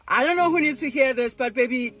I don't know who needs to hear this, but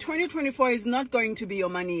baby, 2024 is not going to be your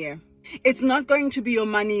money year. It's not going to be your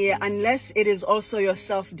money year unless it is also your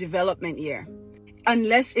self-development year.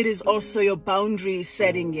 Unless it is also your boundary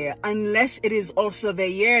setting year. Unless it is also the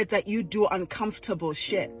year that you do uncomfortable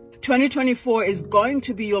shit. 2024 is going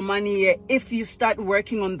to be your money year if you start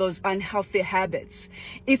working on those unhealthy habits.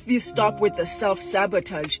 If you stop with the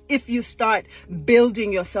self-sabotage. If you start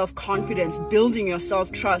building your self-confidence, building your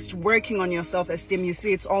self-trust, working on your self-esteem. You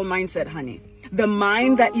see, it's all mindset, honey. The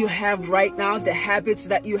mind that you have right now, the habits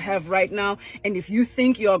that you have right now, and if you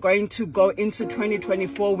think you are going to go into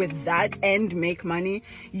 2024 with that and make money,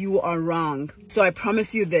 you are wrong. So I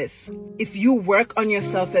promise you this, if you work on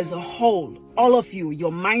yourself as a whole, all of you,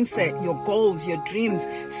 your mindset, your goals, your dreams,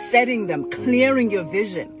 setting them, clearing your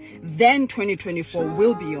vision, then 2024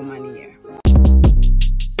 will be your money year.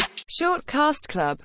 Short Cast Club